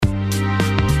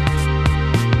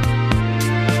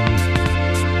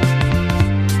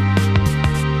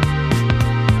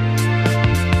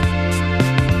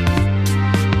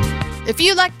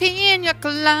you like pina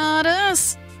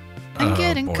coladas and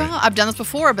getting caught. I've done this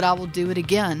before, but I will do it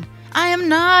again. I am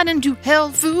not into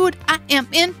health food. I am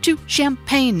into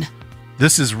champagne.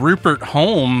 This is Rupert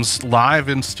Holmes live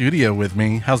in studio with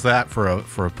me. How's that for a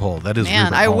pull? That is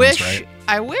Rupert Holmes, right?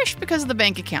 I wish because of the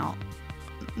bank account.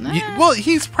 Well,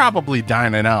 he's probably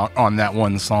dining out on that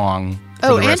one song.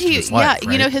 For the rest of his life,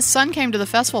 right? You know, his son came to the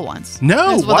festival once.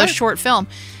 No, with a short film.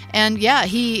 And yeah,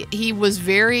 he was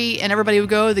very, and everybody would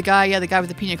go, the guy with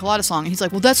the Pina Colada song. And he's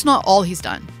like, well, that's not all he's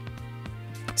done.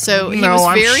 So he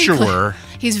was very sure.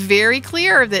 He's very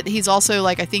clear that he's also,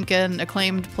 like, I think, an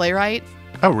acclaimed playwright.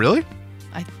 Oh, really?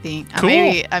 I think. Cool.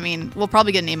 We'll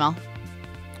probably get an email.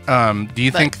 Do you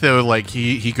think, though, like,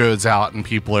 he goes out and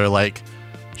people are like,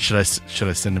 should I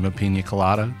send him a pina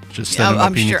colada? Just send him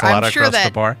a pina colada across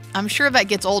the bar? I'm sure that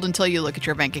gets old until you look at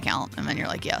your bank account, and then you're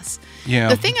like, yes. Yeah.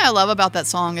 The thing I love about that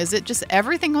song is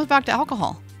everything goes back to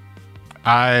alcohol.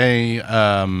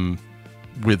 I,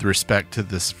 with respect to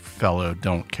this fellow,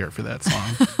 don't care for that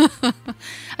song.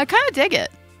 I kind of dig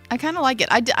it. I kind of like it.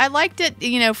 I liked it,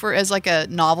 as like a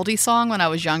novelty song when I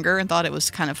was younger and thought it was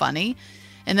kind of funny,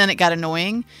 and then it got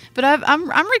annoying. But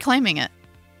I'm reclaiming it.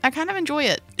 I kind of enjoy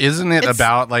it. Isn't it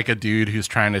about like a dude who's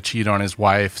trying to cheat on his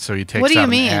wife, so he takes What do you out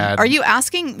mean? an ad? Are you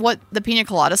asking what the Pina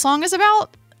Colada song is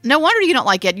about? No wonder you don't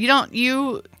like it.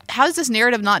 How does this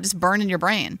narrative not just burn in your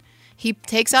brain? He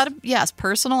takes out a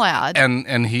personal ad.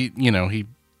 And he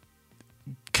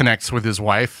connects with his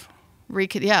wife.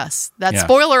 Yes. That's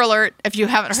spoiler alert if you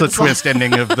haven't heard It's the twist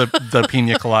ending of the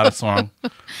Pina Colada song.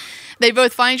 They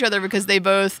both find each other because they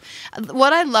both.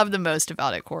 What I love the most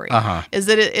about it, Corey, is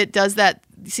that it does that.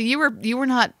 See, you were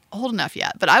not old enough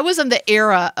yet, but I was in the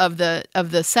era of the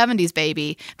 70s,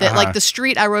 baby. That like the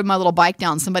street I rode my little bike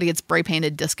down, somebody had spray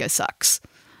painted "Disco Sucks"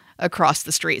 across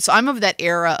the street. So I'm of that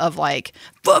era of like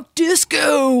fuck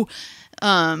disco,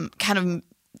 kind of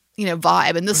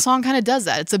vibe. And this song kind of does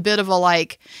that. It's a bit of a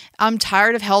like, I'm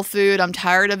tired of health food. I'm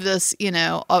tired of this,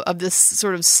 of this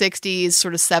sort of 60s,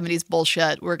 sort of 70s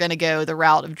bullshit. We're going to go the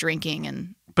route of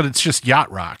drinking But it's just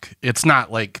yacht rock. It's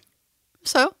not like.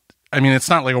 So. I mean, it's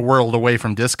not like a world away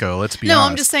from disco. Let's be honest. No,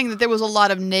 I'm just saying that there was a lot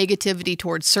of negativity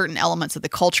towards certain elements of the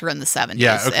culture in the 70s.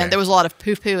 Yeah, okay. And there was a lot of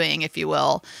poo-pooing, if you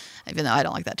will, even though I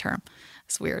don't like that term.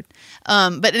 It's weird.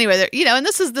 But anyway, and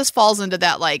this falls into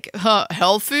that like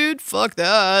health food. Fuck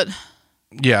that.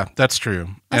 Yeah, that's true.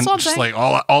 That's and just like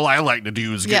all I like to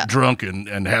do is get drunk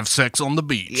and have sex on the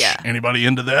beach. Yeah. Anybody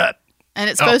into that? And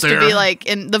it's supposed to be like,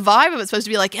 and the vibe of it's supposed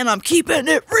to be like, and I'm keeping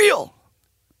it real.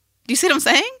 Do you see what I'm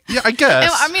saying? Yeah, I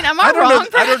guess. I mean, am I wrong?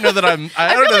 I don't know that I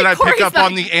don't know that I pick up not...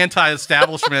 on the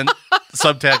anti-establishment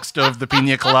subtext of the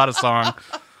Pina Colada song.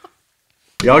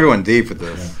 Y'all going deep with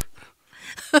this.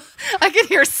 I can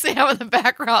hear Sam in the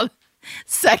background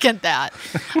second that.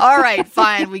 All right,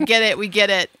 fine. We get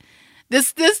it.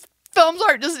 This films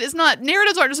aren't just,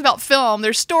 narratives aren't just about film.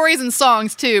 There's stories and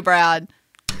songs too, Brad.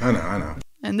 I know.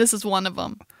 And this is one of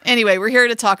them. Anyway, we're here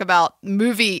to talk about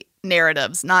movie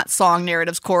narratives, not song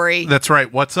narratives, Corey. That's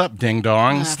right. What's up, ding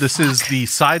dongs? This is the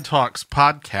Side Talks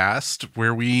podcast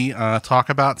where we talk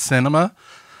about cinema.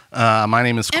 My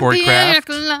name is Corey Kraft.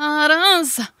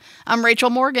 I'm Rachel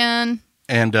Morgan.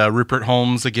 And Rupert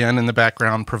Holmes again in the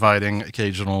background providing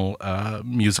occasional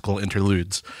musical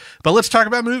interludes. But let's talk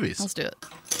about movies. Let's do it.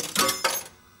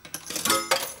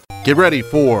 Get ready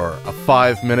for a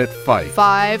 5-minute fight.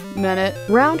 5-minute.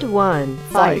 Round 1.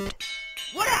 Fight.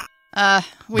 I'm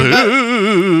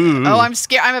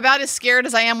scared. I'm about as scared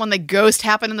as I am when the ghost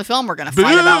happened in the film we're going to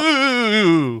fight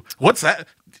about. What's that?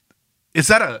 Is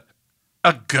that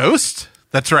a ghost?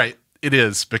 That's right. It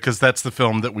is, because that's the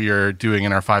film that we are doing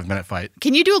in our 5-minute fight.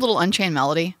 Can you do a little Unchained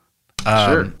Melody?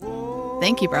 Sure.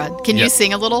 Thank you, Brad. Can you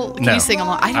sing a little? Can you sing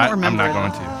along? I don't remember. I'm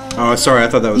not going to. Oh, sorry. I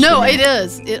thought that was No, it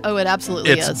is. It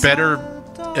absolutely is. It's better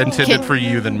intended for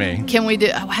you than me. Can we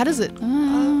do? How does it?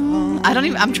 I don't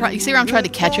even. I'm trying. You see where I'm trying to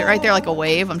catch it right there, like a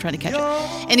wave. I'm trying to catch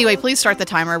it. Anyway, please start the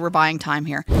timer. We're buying time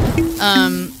here.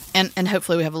 And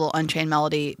hopefully we have a little Unchained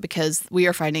Melody because we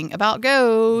are fighting about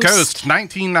ghosts. Ghost,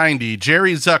 1990.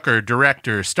 Jerry Zucker,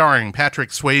 director, starring Patrick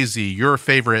Swayze, your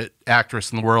favorite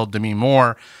actress in the world, Demi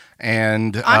Moore,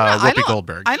 and Whoopi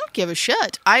Goldberg. I don't give a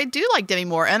shit. I do like Demi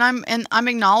Moore, and I'm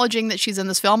acknowledging that she's in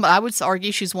this film, but I would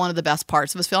argue she's one of the best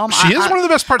parts of this film. She is one of the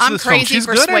best parts of this film. She's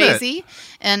good in it. I'm crazy for Swayze,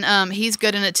 and he's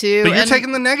good in it too. But you're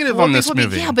taking the negative on this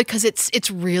movie. Yeah, because it's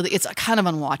kind of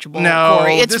unwatchable. No,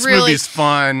 Corey. This movie's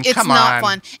fun. It's not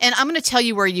fun. And I'm going to tell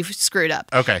you where you've screwed up.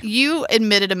 Okay. You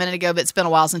admitted a minute ago that it's been a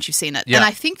while since you've seen it. Yeah. And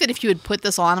I think that if you had put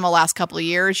this on in the last couple of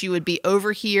years, you would be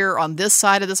over here on this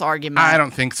side of this argument. I don't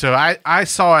think so. I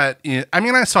saw it it.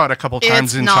 I saw it a couple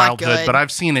times It's in not childhood, good. but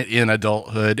I've seen it in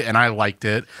adulthood, and I liked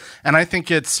it. And I think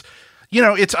it's,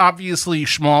 it's obviously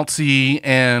schmaltzy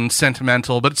and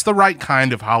sentimental, but it's the right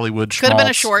kind of Hollywood schmaltz. Could have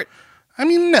been a short.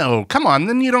 No, come on.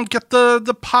 Then you don't get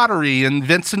the pottery and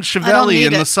Vincent don't Chiavelli need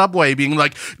in the it. subway being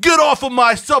like, get off of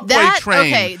my subway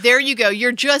train. Okay, there you go.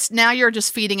 You're just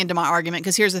feeding into my argument,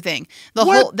 because here's the thing: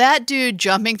 that dude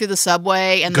jumping through the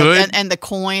subway and the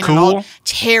coin and all,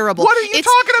 terrible. What are you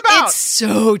talking about? It's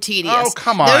so tedious. Oh,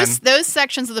 come on. Those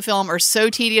sections of the film are so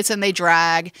tedious and they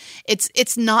drag.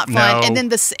 It's not fun. No. And then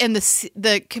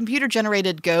the computer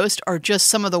generated ghosts are just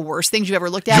some of the worst things you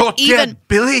ever looked at. You're dead,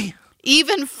 Billy.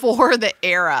 Even for the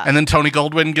era. And then Tony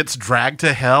Goldwyn gets dragged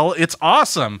to hell. It's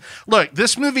awesome. Look,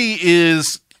 this movie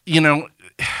is,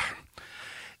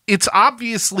 it's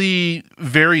obviously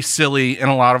very silly in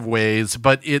a lot of ways,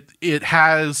 but it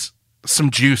has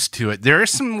some juice to it. There is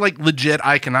some legit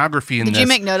iconography in this. Did you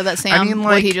make note of that, Sam?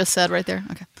 What he just said right there?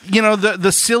 Okay.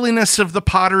 The silliness of the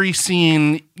pottery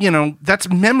scene, that's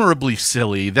memorably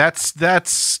silly. That's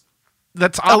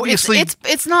obviously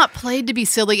it's not played to be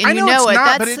silly, and I know it's it.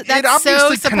 not, That's but it obviously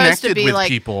so supposed connected to be with like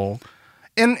people,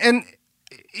 and it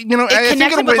I think in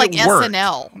connected a way with it worked.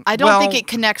 SNL. I don't think it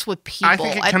connects with people. I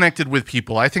think it connected with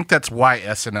people. I think that's why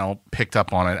SNL picked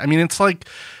up on it. I mean, it's like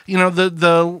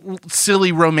the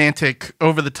silly, romantic,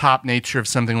 over the top nature of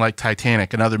something like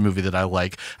Titanic, another movie that I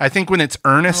like. I think when it's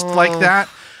earnest like that,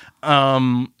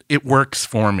 it works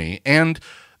for me. And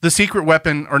the secret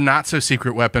weapon, or not so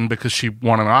secret weapon, because she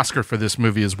won an Oscar for this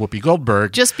movie, is Whoopi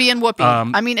Goldberg. Just being Whoopi.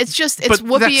 It's but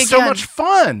Whoopi that's again. so much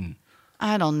fun.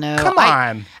 I don't know. Come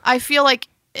on. I feel like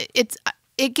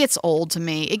it gets old to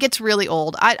me. It gets really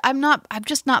old. I'm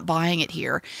just not buying it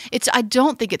here. I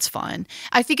don't think it's fun.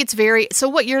 I think it's very. So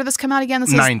what year did this come out again?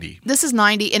 This 90. This is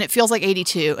 90, and it feels like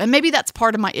 82. And maybe that's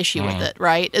part of my issue with it.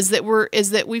 Right? Is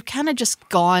that we've kind of just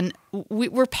gone.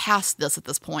 We're past this at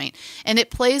this point, and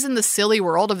it plays in the silly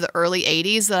world of the early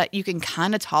 80s that you can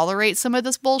kind of tolerate some of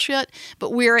this bullshit.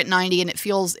 But we're at 90, and it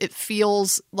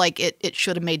feels like it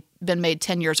should have been made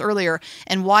 10 years earlier.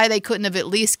 And why they couldn't have at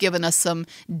least given us some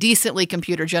decently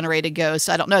computer generated ghosts,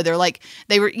 I don't know. They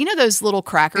were those little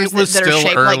crackers that are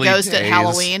shaped like ghosts at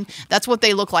Halloween. That's what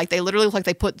they look like. They literally look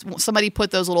like somebody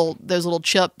put those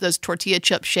tortilla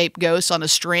chip shaped ghosts on a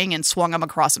string and swung them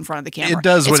across in front of the camera. It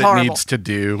does what horrible. it needs to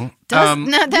do.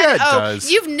 It does.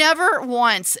 You've never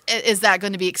once is that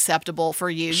going to be acceptable for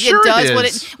you? Sure it does it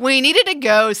is. when he needed a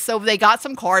ghost, so they got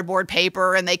some cardboard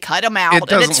paper and they cut him out, It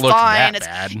doesn't and it's look fine. that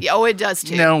bad. Oh, it does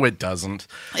too. No, it doesn't.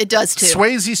 It does too.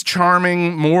 Swayze's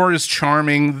charming. Moore is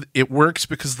charming. It works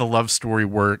because the love story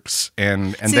works,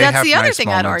 and See, they that's have the other nice thing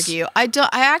moments. I'd argue.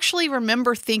 I actually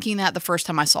remember thinking that the first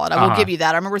time I saw it. I will give you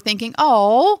that. I remember thinking,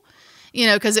 oh,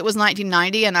 because it was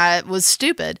 1990 and I was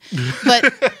stupid.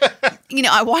 But,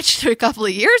 I watched it a couple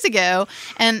of years ago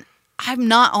and I'm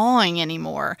not awing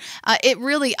anymore. I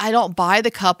don't buy the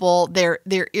couple. They're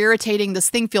irritating. This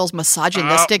thing feels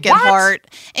misogynistic at heart.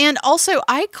 And also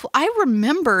I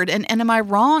remembered, and am I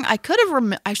wrong?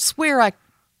 I swear I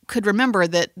could remember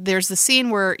that there's the scene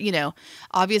where,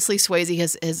 obviously Swayze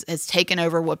has taken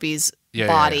over Whoopi's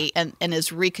body and is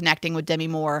reconnecting with Demi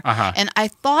Moore. And I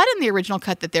thought in the original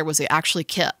cut that there was actually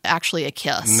a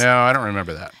kiss. No, I don't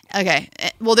remember that. Okay.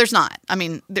 Well, there's not. I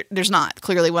mean, there's not,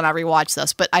 clearly, when I rewatched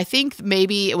this. But I think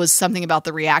maybe it was something about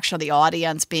the reaction of the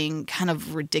audience being kind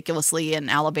of ridiculously in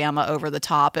Alabama over the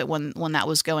top when that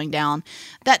was going down.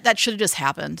 That should have just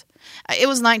happened. It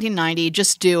was 1990.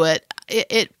 Just do it.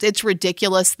 It's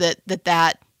ridiculous that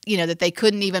they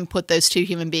couldn't even put those two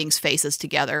human beings' faces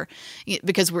together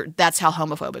because that's how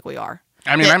homophobic we are.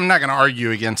 I mean, I'm not going to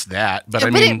argue against that, but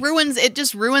it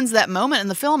just ruins that moment in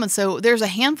the film. And so there's a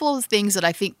handful of things that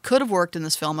I think could have worked in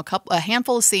this film, a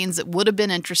handful of scenes that would have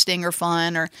been interesting or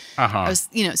fun or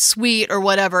sweet or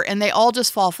whatever, and they all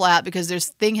just fall flat because this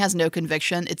thing has no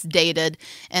conviction. It's dated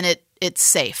and it's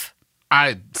safe.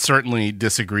 I certainly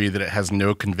disagree that it has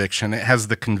no conviction. It has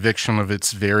the conviction of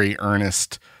its very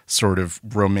earnest sort of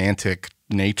romantic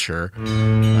nature.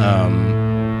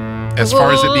 As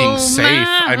far as it being safe,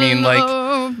 I mean,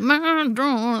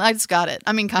 I just got it.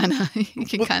 I mean, kind of. You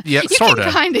can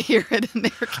kind of hear it in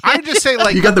there. I would just say,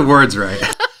 you got the words right.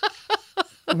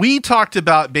 We talked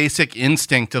about basic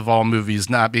instinct of all movies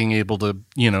not being able to,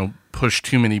 push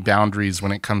too many boundaries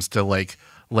when it comes to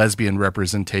lesbian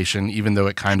representation, even though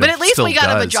it kind of But at least still we got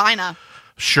does. a vagina.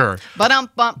 Sure.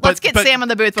 Let's get Sam in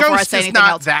the booth before I say anything else.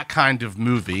 Ghost is not that kind of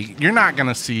movie. You're not going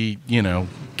to see,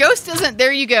 Ghost isn't.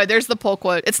 There you go. There's the pull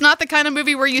quote. It's not the kind of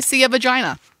movie where you see a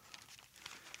vagina.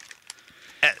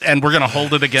 And we're going to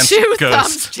hold it against Two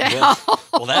Ghost. thumbs down.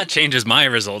 Well, that changes my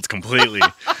results completely.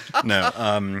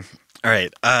 No. All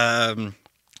right.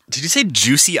 Did you say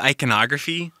juicy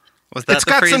iconography? Was that It's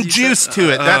got some juice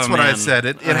to it. That's what I man. said.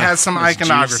 It has some It's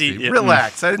iconography. juicy.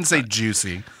 Relax. I didn't say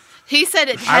juicy. He said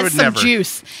it I has would some never.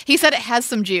 juice. He said it has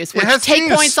some juice. Which has take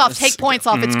juice. points off. Take points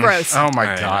off. It's gross. Oh my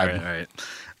All right, God. All right.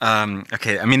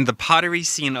 Okay. I mean, the pottery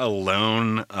scene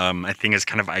alone, I think, is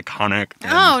kind of iconic.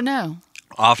 And Oh no.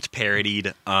 oft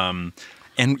parodied. And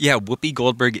yeah, Whoopi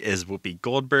Goldberg is Whoopi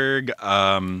Goldberg.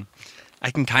 I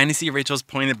can kind of see Rachel's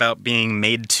point about being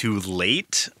made too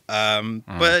late,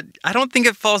 but I don't think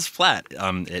it falls flat.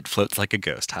 It floats like a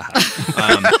ghost. Haha.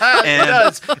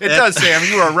 It does, Sam.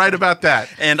 You are right about that.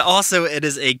 And also, it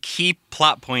is a key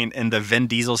plot point in the Vin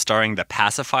Diesel starring The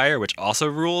Pacifier, which also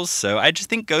rules. So I just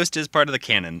think Ghost is part of the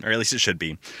canon, or at least it should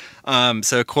be.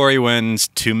 So Corey wins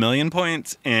 2 million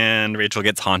points, and Rachel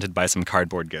gets haunted by some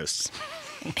cardboard ghosts.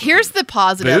 Here's the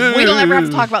positive. We don't ever have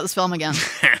to talk about this film again.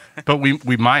 But we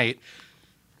might.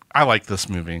 I like this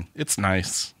movie. It's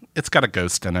nice. It's got a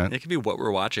ghost in it. It could be what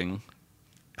we're watching.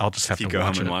 I'll just have you to go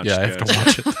watch home and it. watch Yeah, I have to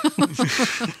Ghost.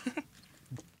 watch it.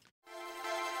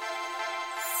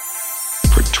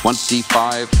 For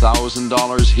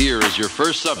 $25,000, here is your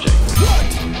first subject.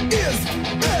 What is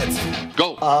it?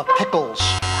 Go. Pickles.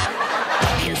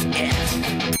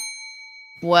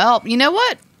 Well, you know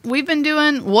what? We've been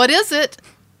doing What Is It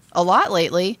a lot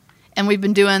lately, and we've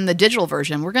been doing the digital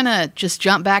version. We're going to just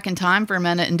jump back in time for a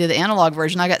minute and do the analog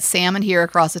version. I got Sam in here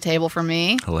across the table from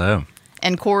me, Hello.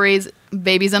 and Corey's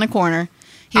baby's in a corner.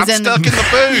 He's I'm stuck in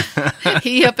the booth.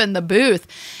 He up in the booth,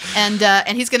 and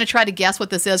he's going to try to guess what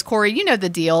this is. Corey, you know the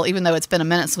deal. Even though it's been a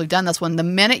minute since we've done this one, the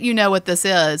minute you know what this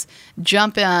is,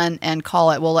 jump in and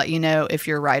call it. We'll let you know if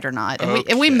you're right or not,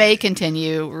 and we may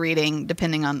continue reading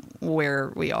depending on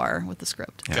where we are with the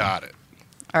script. Got it.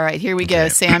 All right, here we go.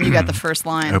 Sam, you got the first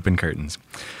line. Open curtains.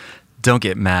 Don't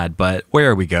get mad, but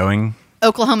where are we going?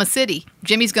 Oklahoma City.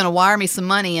 Jimmy's going to wire me some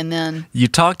money, and then You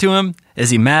talked to him?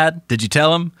 Is he mad? Did you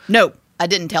tell him? nope, I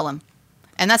didn't tell him,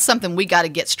 and that's something we got to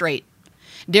get straight.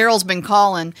 Daryl's been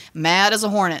calling, mad as a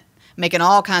hornet, making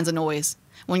all kinds of noise.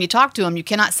 When you talk to him, you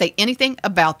cannot say anything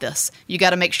about this. You got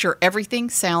to make sure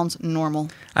everything sounds normal.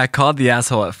 I called the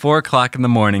asshole at 4 o'clock in the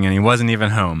morning and he wasn't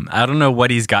even home. I don't know what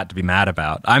he's got to be mad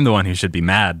about. I'm the one who should be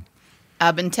mad.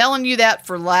 I've been telling you that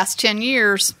for the last 10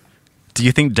 years. Do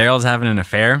you think Daryl's having an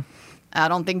affair? I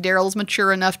don't think Daryl's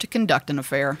mature enough to conduct an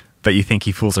affair. But you think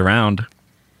he fools around?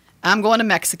 I'm going to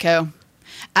Mexico.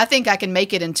 I think I can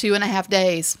make it in 2.5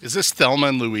 days. Is this Thelma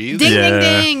and Louise? Ding, Yeah.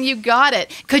 ding, ding. You got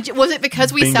it. Was it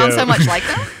because we sound Bingo. so much like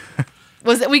that?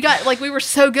 Was it we were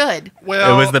so good?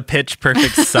 Well, It was the pitch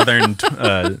perfect southern...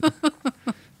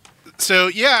 so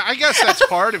yeah, I guess that's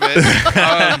part of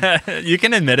it. You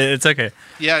can admit it. It's okay.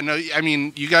 Yeah, no, I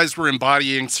mean, you guys were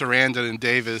embodying Sarandon and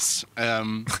Davis.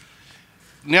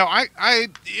 No,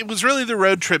 it was really the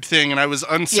road trip thing, and I was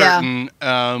uncertain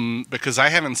because I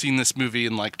haven't seen this movie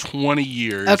in like 20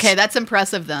 years. Okay, that's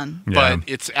impressive then. But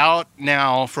it's out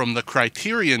now from the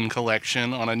Criterion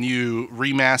Collection on a new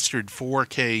remastered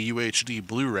 4K UHD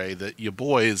Blu-ray that your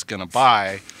boy is going to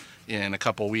buy in a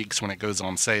couple weeks when it goes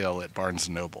on sale at Barnes &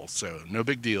 Noble. So no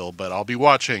big deal, but I'll be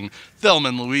watching Thelma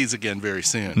and Louise again very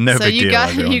soon. No So big you deal. got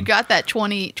everyone. you got that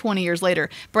 20 years later.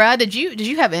 Brad, did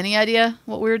you have any idea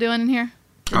what we were doing in here?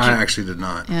 I actually did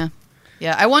not. Yeah.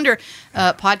 I wonder,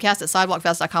 podcast at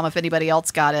sidewalkfest.com if anybody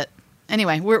else got it.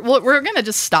 Anyway, we're going to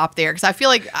just stop there because I feel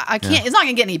like I can't. It's not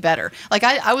going to get any better. Like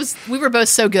we were both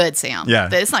so good, Sam. Yeah.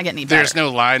 That it's not getting any better. There's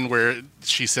no line where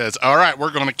she says, "All right,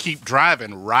 we're going to keep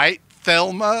driving, right,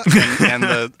 Thelma?"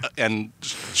 And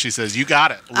she says, "You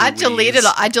got it, Louise."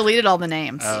 I deleted all the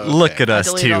names. Look at us,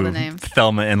 deleted all the too. names.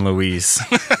 Thelma and Louise.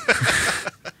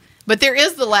 But there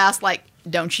is the last, like,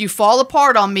 don't you fall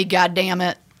apart on me,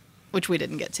 goddammit, which we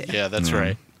didn't get to. Yeah, that's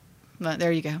right. But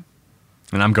there you go.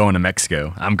 And I'm going to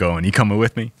Mexico. I'm going. You coming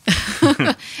with me?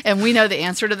 And we know the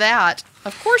answer to that.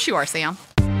 Of course you are, Sam.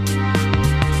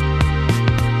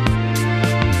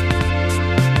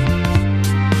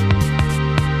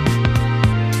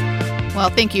 Well,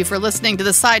 thank you for listening to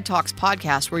the Side Talks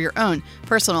podcast, where your own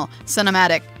personal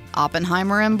cinematic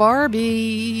Oppenheimer and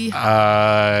Barbie.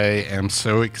 I am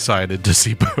so excited to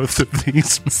see both of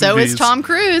these movies. So is Tom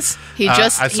Cruise. He I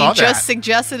just saw that.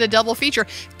 suggested a double feature.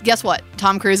 Guess what?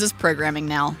 Tom Cruise is programming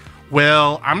now.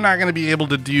 Well, I'm not going to be able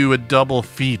to do a double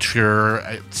feature.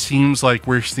 It seems like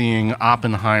we're seeing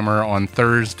Oppenheimer on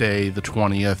Thursday the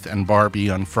 20th and Barbie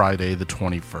on Friday the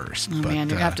 21st. Oh, man,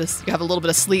 you're going to have a little bit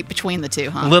of sleep between the two,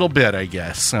 huh? A little bit, I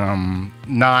guess.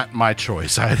 Not my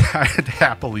choice. I'd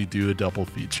happily do a double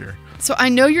feature. So I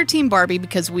know you're Team Barbie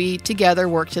because we together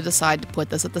worked to decide to put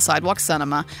this at the Sidewalk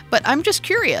Cinema. But I'm just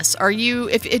curious: are you,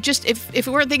 if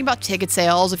we weren't thinking about ticket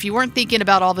sales, if you weren't thinking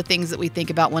about all the things that we think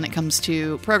about when it comes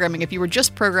to programming, if you were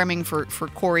just programming for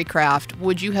choreographed,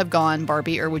 would you have gone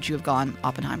Barbie or would you have gone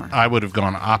Oppenheimer? I would have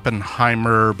gone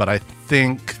Oppenheimer, but I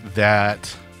think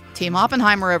that Team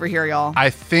Oppenheimer over here, y'all.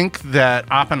 I think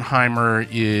that Oppenheimer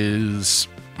is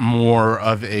more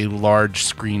of a large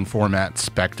screen format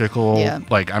spectacle. Yeah.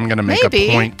 Like, I'm going to make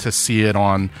a point to see it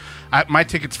on... my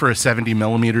ticket's for a 70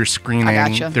 millimeter screening. I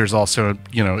gotcha. There's also,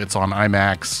 it's on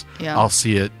IMAX. Yeah. I'll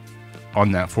see it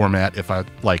on that format if I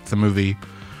like the movie.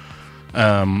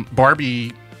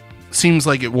 Barbie seems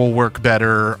like it will work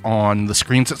better on the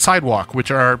screens at Sidewalk,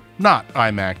 which are not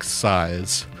IMAX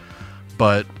size,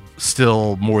 but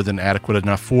still more than adequate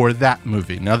enough for that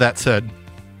movie. Now, that said,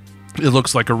 it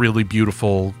looks like a really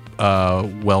beautiful,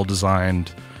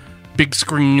 well-designed, big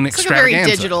screen extravaganza. Like a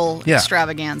very digital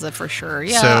extravaganza for sure.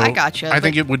 Yeah, so I gotcha. I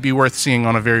think it would be worth seeing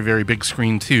on a very, very big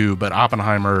screen too, but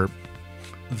Oppenheimer,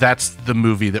 that's the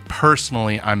movie that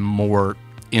personally I'm more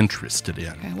interested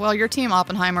in. Okay. Well, you're Team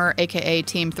Oppenheimer, a.k.a.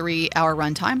 Team 3-hour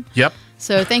runtime. Yep.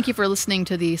 So thank you for listening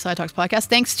to the Side Talks podcast.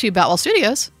 Thanks to Batwell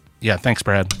Studios. Yeah, thanks,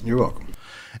 Brad. You're welcome.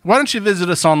 Why don't you visit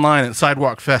us online at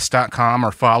sidewalkfest.com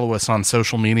or follow us on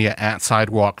social media at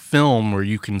Sidewalk Film, where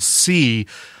you can see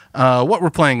what we're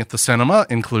playing at the cinema,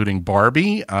 including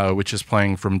Barbie, which is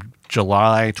playing from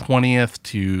July 20th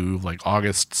to like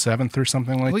August 7th or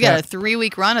something like that. We got a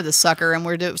 3-week run of this sucker, and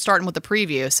we're starting with the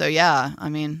preview. So, yeah, I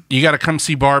mean... You got to come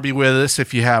see Barbie with us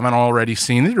if you haven't already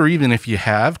seen it, or even if you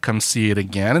have, come see it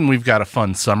again. And we've got a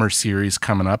fun summer series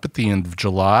coming up at the end of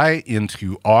July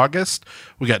into August.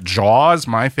 We got Jaws,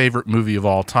 my favorite movie of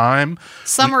all time.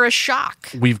 Summer is shock.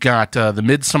 We've got the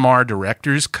Midsommar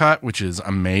director's cut, which is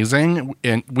amazing.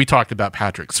 And we talked about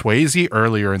Patrick Swayze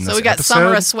earlier in this episode. So we got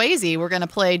Summer of Swayze. We're going to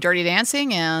play Dirty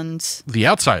Dancing and... The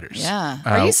Outsiders. Yeah.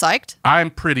 Are you psyched?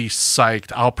 I'm pretty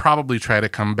psyched. I'll probably try to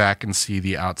come back and see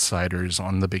The Outsiders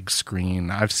on the big screen.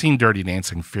 I've seen Dirty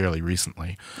Dancing fairly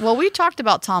recently. Well, we talked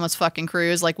about Thomas fucking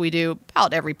Cruise like we do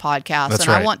about every podcast. That's and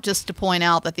right. I want just to point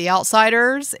out that The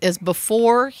Outsiders is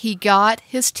before he got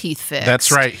his teeth fixed.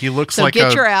 That's right. He looks so like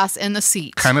get your ass in the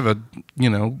seat. kind of a,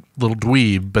 little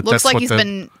dweeb, but Looks that's like what he's the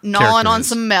been gnawing character on is.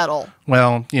 some metal.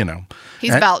 Well,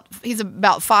 He's about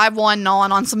 5'1",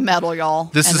 gnawing on some metal, y'all.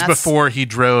 This And is that's- before he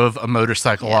drove a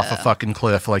motorcycle off a Yeah. fucking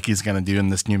cliff like he's going to do in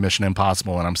this new Mission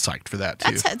Impossible, and I'm psyched for that,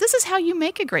 too. This is how you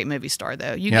make a great movie star,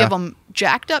 though. You Yeah. give them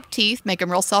jacked up teeth, make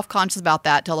them real self-conscious about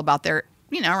that till about their,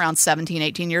 around 17,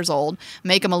 18 years old.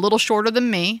 Make them a little shorter than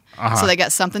me, so they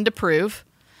got something to prove.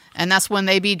 And that's when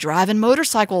they be driving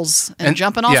motorcycles and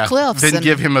jumping off cliffs. Then and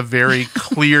give him a very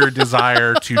clear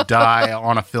desire to die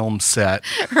on a film set.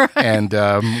 Right. And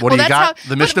what do you got?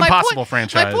 The Mission Impossible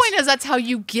franchise. My point is that's how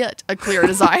you get a clear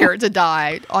desire to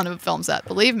die on a film set.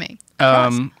 Believe me.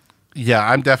 Yeah,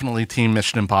 I'm definitely Team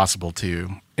Mission Impossible too.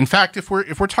 In fact, if we're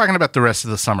talking about the rest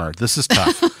of the summer, this is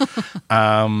tough.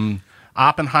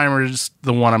 Oppenheimer's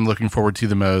the one I'm looking forward to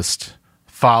the most,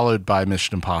 followed by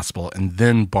Mission Impossible, and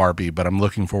then Barbie. But I'm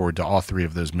looking forward to all three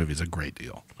of those movies a great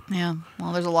deal. Yeah,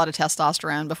 well, there's a lot of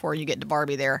testosterone before you get to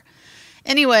Barbie there.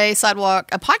 Anyway, a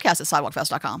podcast at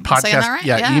sidewalkfest.com. Am I saying that right?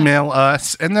 Yeah, email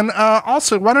us. And then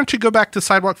also, why don't you go back to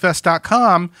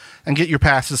sidewalkfest.com and get your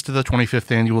passes to the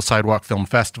 25th Annual Sidewalk Film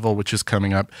Festival, which is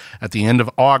coming up at the end of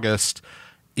August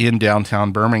in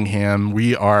downtown Birmingham.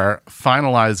 We are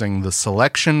finalizing the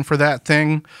selection for that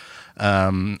thing.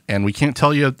 And we can't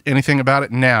tell you anything about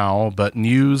it now, but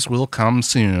news will come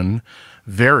soon.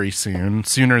 Very soon,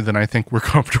 sooner than I think we're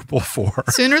comfortable for.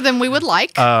 Sooner than we would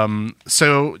like.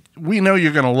 So we know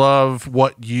you're going to love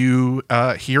what you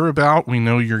hear about. We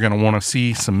know you're going to want to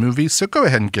see some movies. So go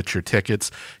ahead and get your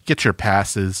tickets, get your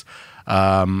passes.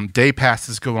 Day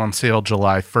passes go on sale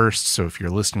July 1st. So if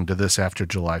you're listening to this after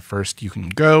July 1st, you can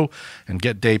go and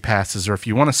get day passes. Or if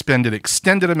you want to spend an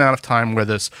extended amount of time with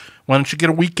us, why don't you get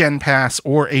a weekend pass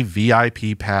or a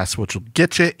VIP pass, which will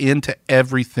get you into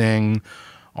everything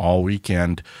all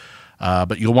weekend.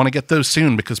 But you'll want to get those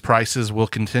soon because prices will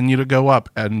continue to go up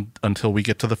until we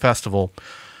get to the festival.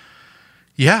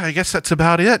 Yeah, I guess that's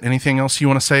about it. Anything else you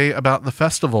want to say about the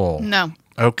festival? No.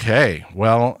 Okay.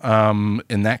 Well,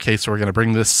 in that case, we're going to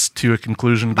bring this to a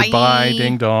conclusion. Bye. Goodbye,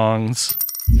 ding-dongs.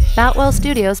 Batwell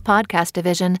Studios Podcast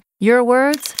Division. Your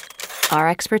words, our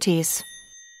expertise.